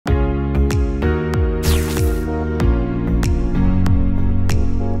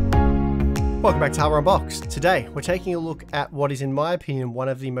Welcome back to Hardware Unboxed. Today, we're taking a look at what is, in my opinion, one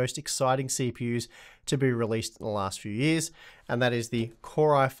of the most exciting CPUs to be released in the last few years, and that is the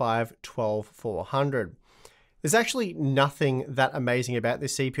Core i5-12400. There's actually nothing that amazing about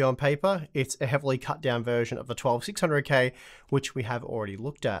this CPU on paper. It's a heavily cut down version of the 12600K, which we have already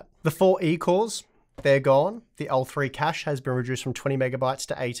looked at. The 4 E-cores, they're gone. The L3 cache has been reduced from 20 megabytes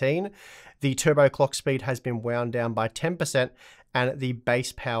to 18. The turbo clock speed has been wound down by 10%, and the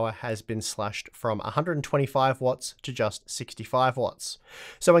base power has been slashed from 125 watts to just 65 watts.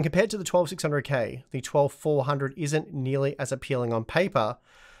 So when compared to the 12600K, the 12400 isn't nearly as appealing on paper,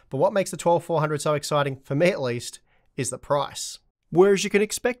 but what makes the 12400 so exciting, for me at least, is the price. Whereas you can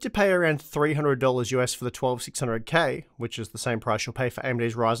expect to pay around $300 US for the 12600K, which is the same price you'll pay for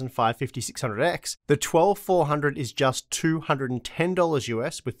AMD's Ryzen 5 5600X, the 12400 is just $210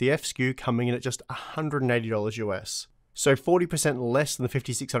 US, with the F SKU coming in at just $180 US. So 40% less than the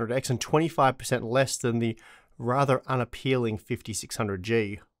 5600X and 25% less than the rather unappealing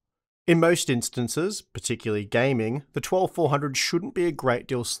 5600G. In most instances, particularly gaming, the 12400 shouldn't be a great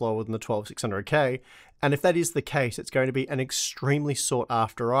deal slower than the 12600K, and if that is the case, it's going to be an extremely sought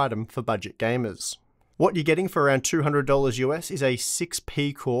after item for budget gamers. What you're getting for around $200 US is a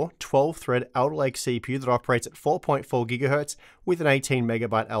 6P core, 12-thread Alder Lake CPU that operates at 4.4 GHz with an 18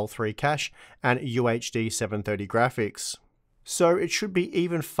 MB L3 cache and UHD 730 graphics. So it should be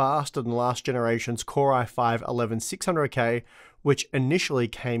even faster than last generation's Core i5-11600K, which initially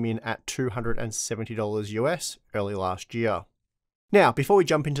came in at $270 US early last year. Now, before we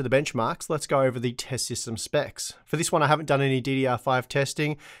jump into the benchmarks, let's go over the test system specs. For this one, I haven't done any DDR5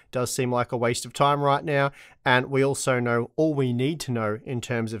 testing. It does seem like a waste of time right now, and we also know all we need to know in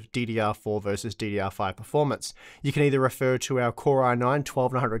terms of DDR4 versus DDR5 performance. You can either refer to our Core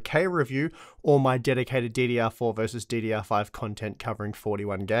i9-12900K review or my dedicated DDR4 versus DDR5 content covering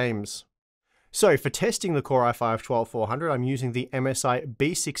 41 games. So for testing the Core i5-12400, I'm using the MSI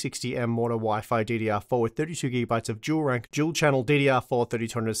B660M Mortar Wi-Fi DDR4 with 32GB of dual-rank, dual-channel DDR4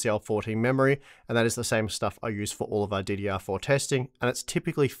 3200CL14 memory, and that is the same stuff I use for all of our DDR4 testing, and it's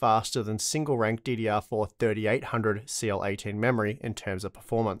typically faster than single-rank DDR4 3800CL18 memory in terms of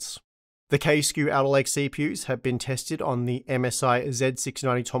performance. The K-SKU Alder Lake CPUs have been tested on the MSI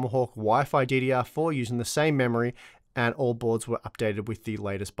Z690 Tomahawk Wi-Fi DDR4 using the same memory, and all boards were updated with the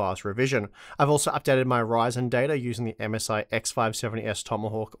latest BIOS revision. I've also updated my Ryzen data using the MSI X570S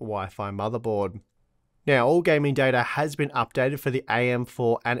Tomahawk Wi-Fi motherboard. Now, all gaming data has been updated for the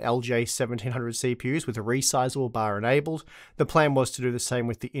AM4 and LJ1700 CPUs with resizable bar enabled. The plan was to do the same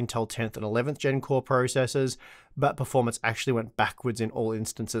with the Intel 10th and 11th Gen core processors, but performance actually went backwards in all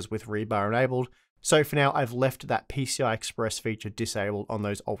instances with rebar enabled. So for now, I've left that PCI Express feature disabled on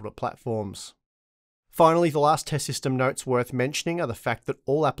those older platforms. Finally, the last test system notes worth mentioning are the fact that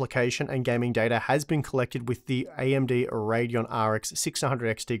all application and gaming data has been collected with the AMD Radeon RX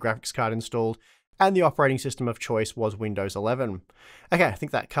 600 XT graphics card installed, and the operating system of choice was Windows 11. Okay, I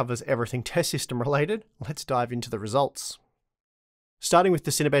think that covers everything test system related. Let's dive into the results. Starting with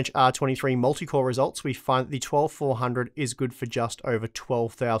the Cinebench R23 multi-core results, we find that the 12400 is good for just over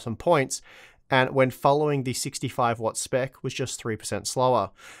 12,000 points, and when following the 65 watt spec was just 3%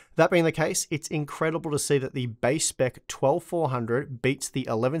 slower. That being the case, it's incredible to see that the base spec 12400 beats the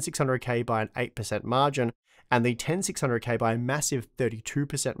 11600K by an 8% margin and the 10600K by a massive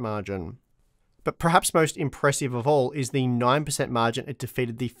 32% margin. But perhaps most impressive of all is the 9% margin it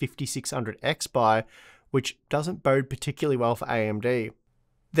defeated the 5600X by, which doesn't bode particularly well for AMD.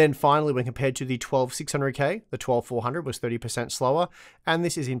 Then finally, when compared to the 12600K, the 12400 was 30% slower, and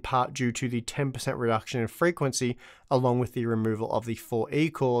this is in part due to the 10% reduction in frequency, along with the removal of the 4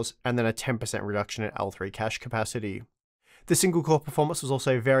 E-cores, and then a 10% reduction in L3 cache capacity. The single core performance was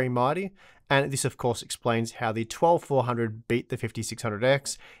also very mighty, and this of course explains how the 12400 beat the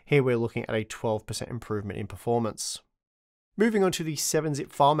 5600X. Here we're looking at a 12% improvement in performance. Moving on to the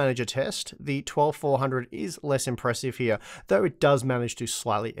 7-zip file manager test, the 12400 is less impressive here, though it does manage to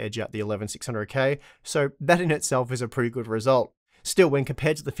slightly edge out the 11600K, so that in itself is a pretty good result. Still, when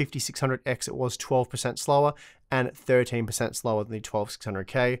compared to the 5600X, it was 12% slower and 13% slower than the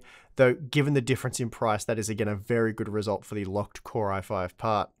 12600K, though given the difference in price, that is again a very good result for the locked Core i5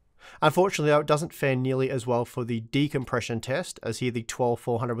 part. Unfortunately though, it doesn't fare nearly as well for the decompression test, as here the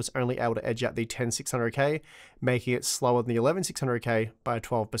 12400 was only able to edge out the 10600K, making it slower than the 11600K by a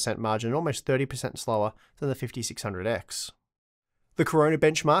 12% margin, and almost 30% slower than the 5600X. The Corona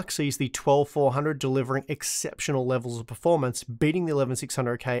benchmark sees the 12400 delivering exceptional levels of performance, beating the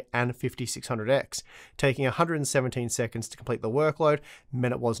 11600K and 5600X, taking 117 seconds to complete the workload,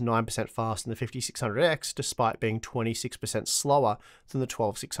 meant it was 9% faster than the 5600X, despite being 26% slower than the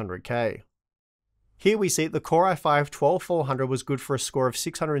 12600K. Here we see the Core i5-12400 was good for a score of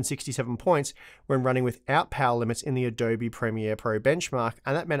 667 points when running without power limits in the Adobe Premiere Pro benchmark,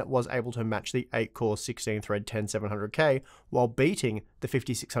 and that meant it was able to match the 8-core 16-thread 10700K while beating the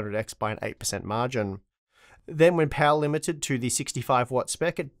 5600X by an 8% margin. Then when power limited to the 65-watt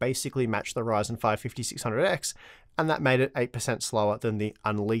spec, it basically matched the Ryzen 5 5600X, and that made it 8% slower than the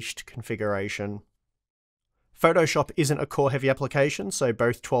Unleashed configuration. Photoshop isn't a core-heavy application, so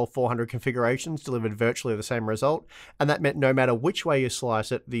both 12400 configurations delivered virtually the same result, and that meant no matter which way you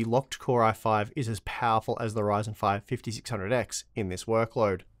slice it, the locked Core i5 is as powerful as the Ryzen 5 5600X in this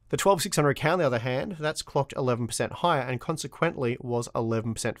workload. The 12600K on the other hand, that's clocked 11% higher and consequently was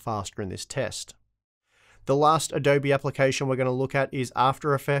 11% faster in this test. The last Adobe application we're going to look at is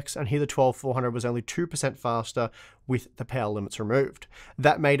After Effects, and here the 12400 was only 2% faster with the power limits removed.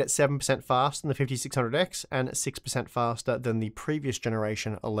 That made it 7% faster than the 5600X and 6% faster than the previous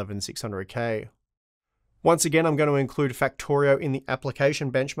generation 11600K. Once again, I'm going to include Factorio in the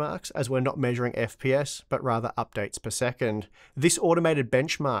application benchmarks as we're not measuring FPS, but rather updates per second. This automated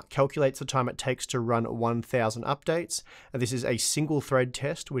benchmark calculates the time it takes to run 1000 updates, and this is a single thread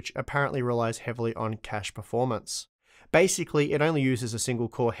test which apparently relies heavily on cache performance. Basically, it only uses a single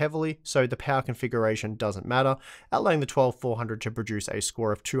core heavily, so the power configuration doesn't matter, allowing the 12400 to produce a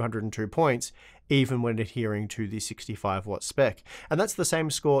score of 202 points, even when adhering to the 65-watt spec. And that's the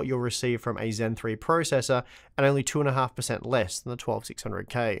same score you'll receive from a Zen 3 processor, and only 2.5% less than the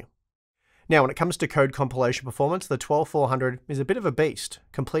 12600K. Now, when it comes to code compilation performance, the 12400 is a bit of a beast,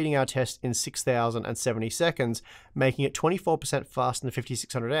 completing our test in 6,070 seconds, making it 24% faster than the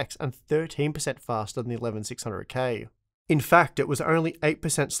 5600X and 13% faster than the 11600K. In fact, it was only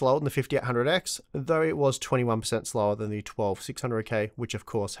 8% slower than the 5800X, though it was 21% slower than the 12600K, which of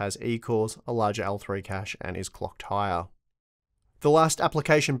course has E-cores, a larger L3 cache, and is clocked higher. The last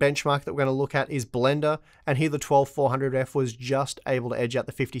application benchmark that we're going to look at is Blender, and here the 12400F was just able to edge out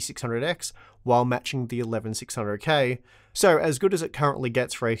the 5600X while matching the 11600K, so as good as it currently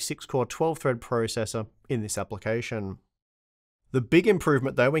gets for a 6-core 12-thread processor in this application. The big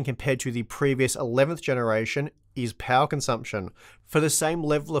improvement though when compared to the previous 11th generation is power consumption. For the same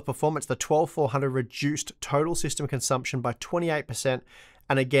level of performance, the 12400 reduced total system consumption by 28%,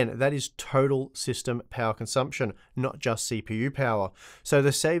 and again, that is total system power consumption, not just CPU power. So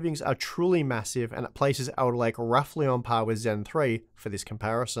the savings are truly massive, and it places Alder Lake roughly on par with Zen 3 for this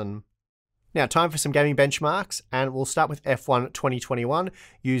comparison. Now, time for some gaming benchmarks, and we'll start with F1 2021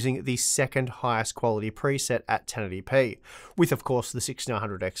 using the second highest quality preset at 1080p, with of course the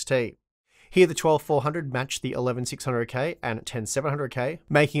 6900 XT. Here the 12400 matched the 11600K and 10700K,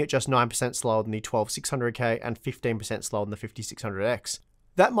 making it just 9% slower than the 12600K and 15% slower than the 5600X.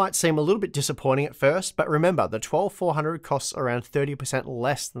 That might seem a little bit disappointing at first, but remember, the 12400 costs around 30%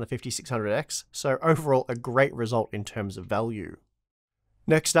 less than the 5600X, so overall a great result in terms of value.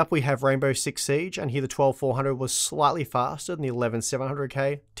 Next up we have Rainbow Six Siege, and here the 12400 was slightly faster than the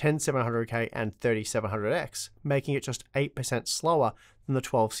 11700K, 10700K and 3700X, making it just 8% slower than the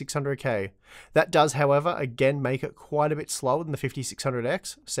 12600K. That does, however, again make it quite a bit slower than the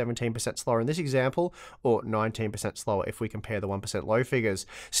 5600X, 17% slower in this example, or 19% slower if we compare the 1% low figures.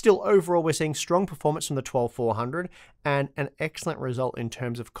 Still, overall we're seeing strong performance from the 12400 and an excellent result in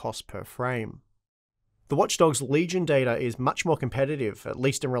terms of cost per frame. The Watch Dogs Legion data is much more competitive, at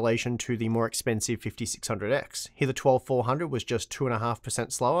least in relation to the more expensive 5600X. Here the 12400 was just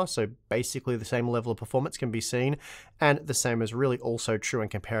 2.5% slower, so basically the same level of performance can be seen, and the same is really also true when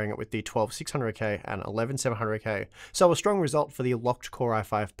comparing it with the 12600K and 11700K. So a strong result for the locked Core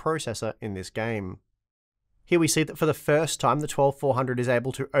i5 processor in this game. Here we see that for the first time, the 12400 is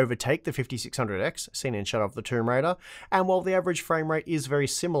able to overtake the 5600X, seen in Shadow of the Tomb Raider, and while the average frame rate is very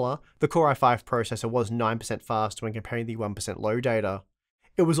similar, the Core i5 processor was 9% faster when comparing the 1% low data.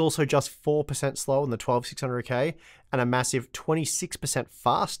 It was also just 4% slower than the 12600K, and a massive 26%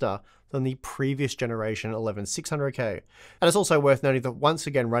 faster than the previous generation 11600K. And it's also worth noting that once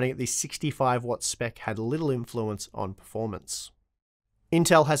again, running at the 65-watt spec had little influence on performance.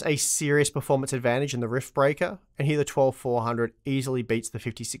 Intel has a serious performance advantage in the Riftbreaker, and here the 12400 easily beats the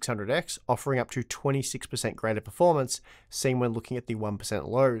 5600X, offering up to 26% greater performance, seen when looking at the 1%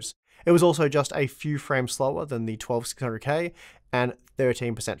 lows. It was also just a few frames slower than the 12600K, and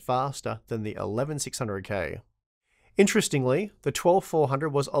 13% faster than the 11600K. Interestingly, the 12400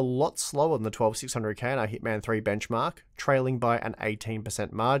 was a lot slower than the 12600K in our Hitman 3 benchmark, trailing by an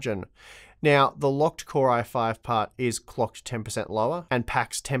 18% margin. Now, the locked Core i5 part is clocked 10% lower and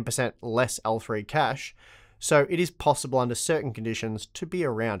packs 10% less L3 cache, So it is possible under certain conditions to be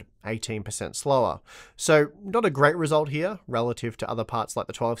around 18% slower. So not a great result here relative to other parts like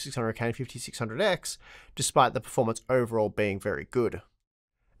the 12600K and 5600X, despite the performance overall being very good.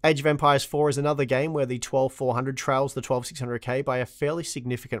 Age of Empires 4 is another game where the 12400 trails the 12600K by a fairly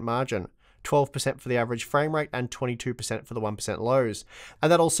significant margin. 12% for the average frame rate and 22% for the 1% lows.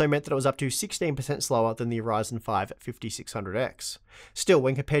 And that also meant that it was up to 16% slower than the Ryzen 5 5600X. Still,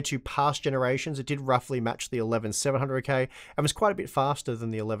 when compared to past generations, it did roughly match the 11700K and was quite a bit faster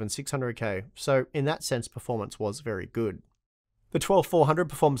than the 11600K. So in that sense, performance was very good. The 12400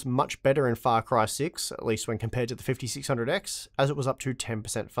 performs much better in Far Cry 6, at least when compared to the 5600X, as it was up to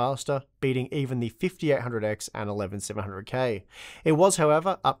 10% faster, beating even the 5800X and 11700K. It was,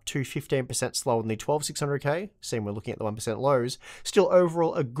 however, up to 15% slower than the 12600K, seen when looking at the 1% lows. Still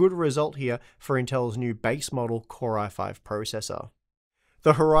overall a good result here for Intel's new base model Core i5 processor.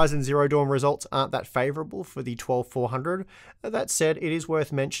 The Horizon Zero Dawn results aren't that favourable for the 12400. That said, it is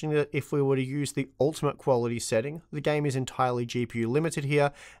worth mentioning that if we were to use the ultimate quality setting, the game is entirely GPU limited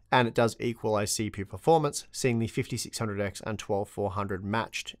here, and it does equalise CPU performance, seeing the 5600X and 12400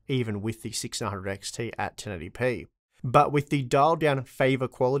 matched, even with the 6900 XT at 1080p. But with the dialed down favor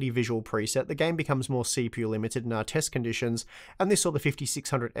quality visual preset, the game becomes more CPU limited in our test conditions, and this saw the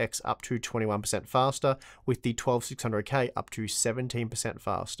 5600X up to 21% faster, with the 12600K up to 17%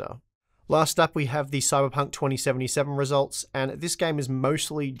 faster. Last up, we have the Cyberpunk 2077 results, and this game is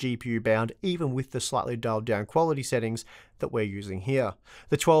mostly GPU bound, even with the slightly dialed down quality settings that we're using here.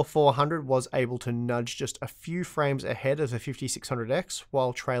 The 12400 was able to nudge just a few frames ahead of the 5600X,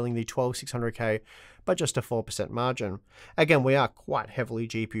 while trailing the 12600K by just a 4% margin. Again, we are quite heavily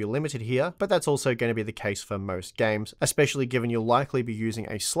GPU limited here, but that's also going to be the case for most games, especially given you'll likely be using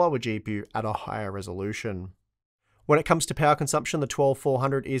a slower GPU at a higher resolution. When it comes to power consumption, the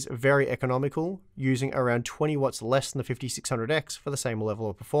 12400 is very economical, using around 20 watts less than the 5600X for the same level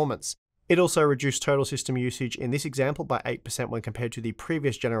of performance. It also reduced total system usage in this example by 8% when compared to the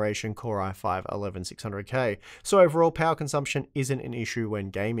previous generation Core i5 11600K, so overall power consumption isn't an issue when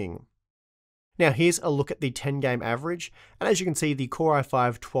gaming. Now here's a look at the 10-game average, and as you can see, the Core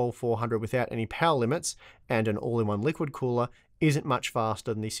i5 12400 without any power limits and an all-in-one liquid cooler isn't much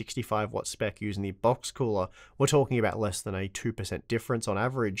faster than the 65 watt spec using the box cooler. We're talking about less than a 2% difference on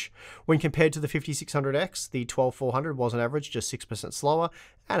average. When compared to the 5600X, the 12400 was on average just 6% slower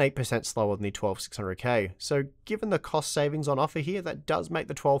and 8% slower than the 12600K. So given the cost savings on offer here, that does make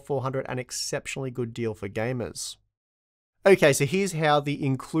the 12400 an exceptionally good deal for gamers. Okay, so here's how the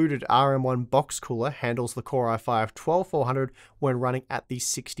included RM1 box cooler handles the Core i5 12400 when running at the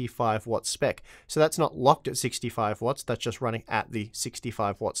 65 watt spec. So that's not locked at 65 watts, that's just running at the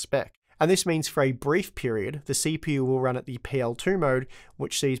 65 watt spec. And this means for a brief period, the CPU will run at the PL2 mode,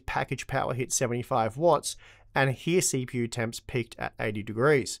 which sees package power hit 75 watts, and here CPU temps peaked at 80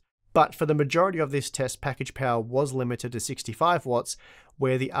 degrees. But for the majority of this test, package power was limited to 65 watts,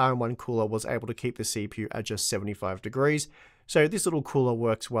 where the RM1 cooler was able to keep the CPU at just 75 degrees. So this little cooler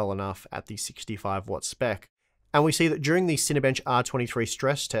works well enough at the 65 watt spec. And we see that during the Cinebench R23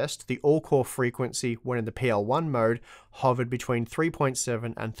 stress test, the all-core frequency when in the PL1 mode hovered between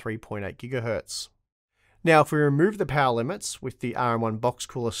 3.7 and 3.8 GHz. Now, if we remove the power limits, with the RM1 box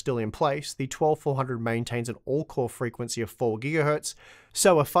cooler still in place, the 12400 maintains an all-core frequency of 4 GHz,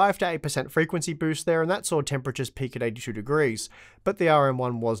 so a 5 to 8% frequency boost there, and that saw temperatures peak at 82 degrees. But the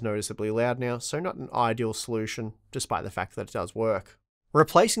RM1 was noticeably loud now, so not an ideal solution, despite the fact that it does work.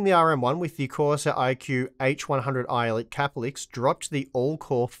 Replacing the RM1 with the Corsair iQ H100i Elite Caplix dropped the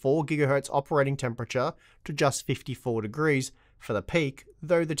all-core 4 GHz operating temperature to just 54 degrees, for the peak,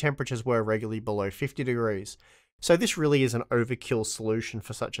 though the temperatures were regularly below 50 degrees. So this really is an overkill solution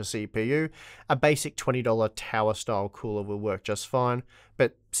for such a CPU. A basic $20 tower style cooler will work just fine,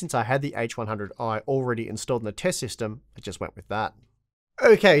 but since I had the H100i already installed in the test system, I just went with that.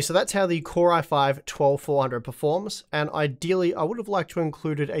 Okay, so that's how the Core i5 12400 performs, and ideally I would have liked to have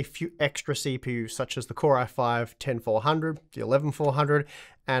included a few extra CPUs such as the Core i5 10400, the 11400,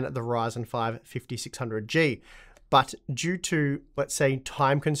 and the Ryzen 5 5600G. But due to, let's say,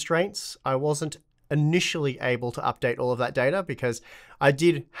 time constraints, I wasn't initially able to update all of that data because I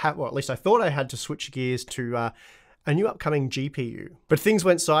did have, or at least I thought I had to switch gears to a new upcoming GPU. But things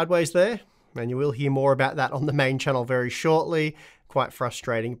went sideways there, and you will hear more about that on the main channel very shortly. Quite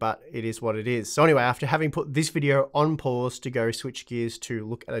frustrating, but it is what it is. So anyway, after having put this video on pause to go switch gears to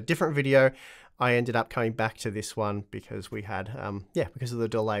look at a different video, I ended up coming back to this one because we had, because of the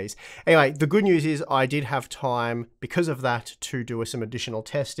delays. Anyway, the good news is I did have time because of that to do some additional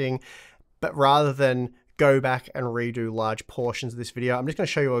testing, but rather than go back and redo large portions of this video. I'm just going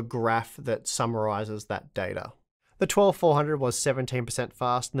to show you a graph that summarizes that data. The 12400 was 17%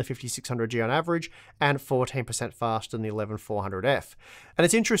 faster than the 5600G on average and 14% faster than the 11400F. And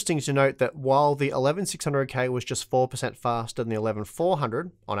it's interesting to note that while the 11600K was just 4% faster than the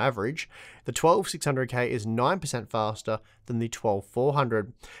 11400 on average, the 12600K is 9% faster than the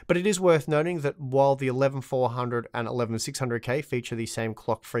 12400. But it is worth noting that while the 11400 and 11600K feature the same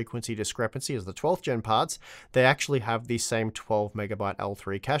clock frequency discrepancy as the 12th gen parts, they actually have the same 12 megabyte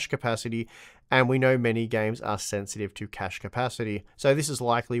L3 cache capacity, and we know many games are sensitive to cache capacity, so this is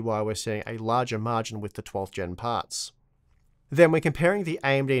likely why we're seeing a larger margin with the 12th gen parts. Then when comparing the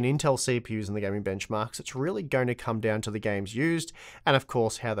AMD and Intel CPUs in the gaming benchmarks, it's really going to come down to the games used, and of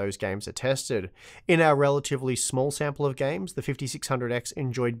course how those games are tested. In our relatively small sample of games, the 5600X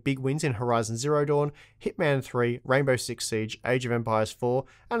enjoyed big wins in Horizon Zero Dawn, Hitman 3, Rainbow Six Siege, Age of Empires 4,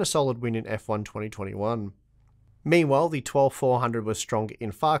 and a solid win in F1 2021. Meanwhile, the 12400 was stronger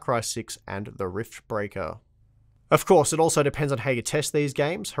in Far Cry 6 and the Riftbreaker. Of course, it also depends on how you test these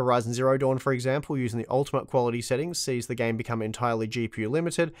games. Horizon Zero Dawn, for example, using the ultimate quality settings, sees the game become entirely GPU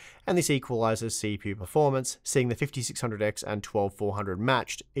limited, and this equalizes CPU performance, seeing the 5600X and 12400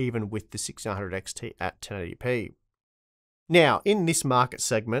 matched, even with the 6900 XT at 1080p. Now, in this market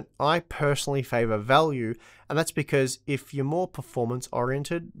segment, I personally favor value, and that's because if you're more performance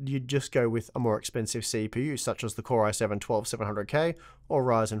oriented, you'd just go with a more expensive CPU, such as the Core i7-12700K or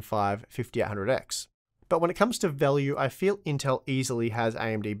Ryzen 5 5800X. But when it comes to value, I feel Intel easily has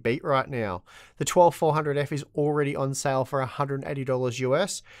AMD beat right now. The 12400F is already on sale for $180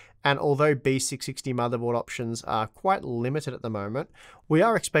 US, and although B660 motherboard options are quite limited at the moment, we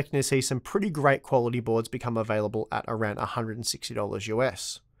are expecting to see some pretty great quality boards become available at around $160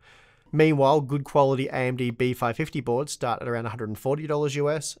 US. Meanwhile, good quality AMD B550 boards start at around $140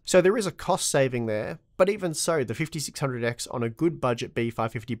 US, so there is a cost saving there, but even so, the 5600X on a good budget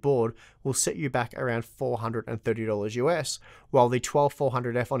B550 board will set you back around $430 US, while the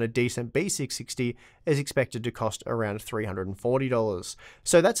 12400F on a decent B660 is expected to cost around $340.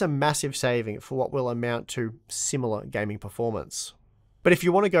 So that's a massive saving for what will amount to similar gaming performance. But if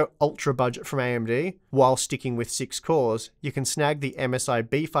you want to go ultra budget from AMD while sticking with 6 cores, you can snag the MSI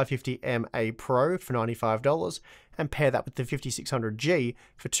B550M-A Pro for $95 and pair that with the 5600G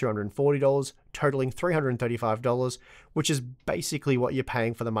for $240, totaling $335, which is basically what you're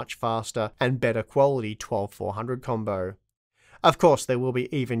paying for the much faster and better quality 12400 combo. Of course, there will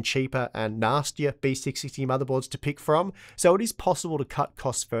be even cheaper and nastier B660 motherboards to pick from, so it is possible to cut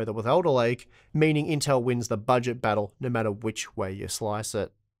costs further with Alder Lake, meaning Intel wins the budget battle no matter which way you slice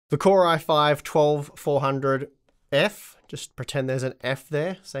it. The Core i5-12400F, just pretend there's an F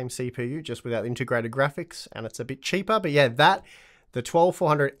there, same CPU, just without integrated graphics, and it's a bit cheaper, but yeah, the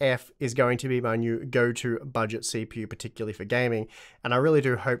 12400F is going to be my new go-to budget CPU, particularly for gaming, and I really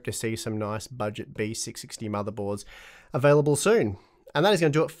do hope to see some nice budget B660 motherboards available soon. And that is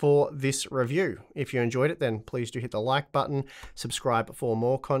going to do it for this review. If you enjoyed it, then please do hit the like button, subscribe for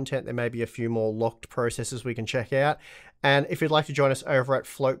more content. There may be a few more locked processes we can check out. And if you'd like to join us over at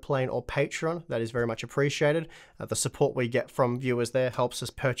Floatplane or Patreon, that is very much appreciated. The support we get from viewers there helps us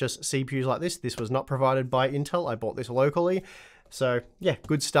purchase CPUs like this. This was not provided by Intel. I bought this locally. So yeah,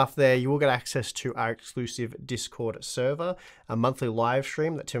 good stuff there. You will get access to our exclusive Discord server, a monthly live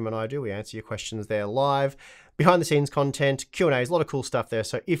stream that Tim and I do. We answer your questions there live. Behind the scenes content, Q&As, a lot of cool stuff there.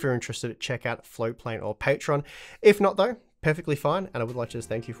 So if you're interested, check out Floatplane or Patreon. If not though, perfectly fine. And I would like to just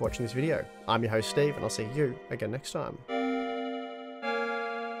thank you for watching this video. I'm your host, Steve, and I'll see you again next time.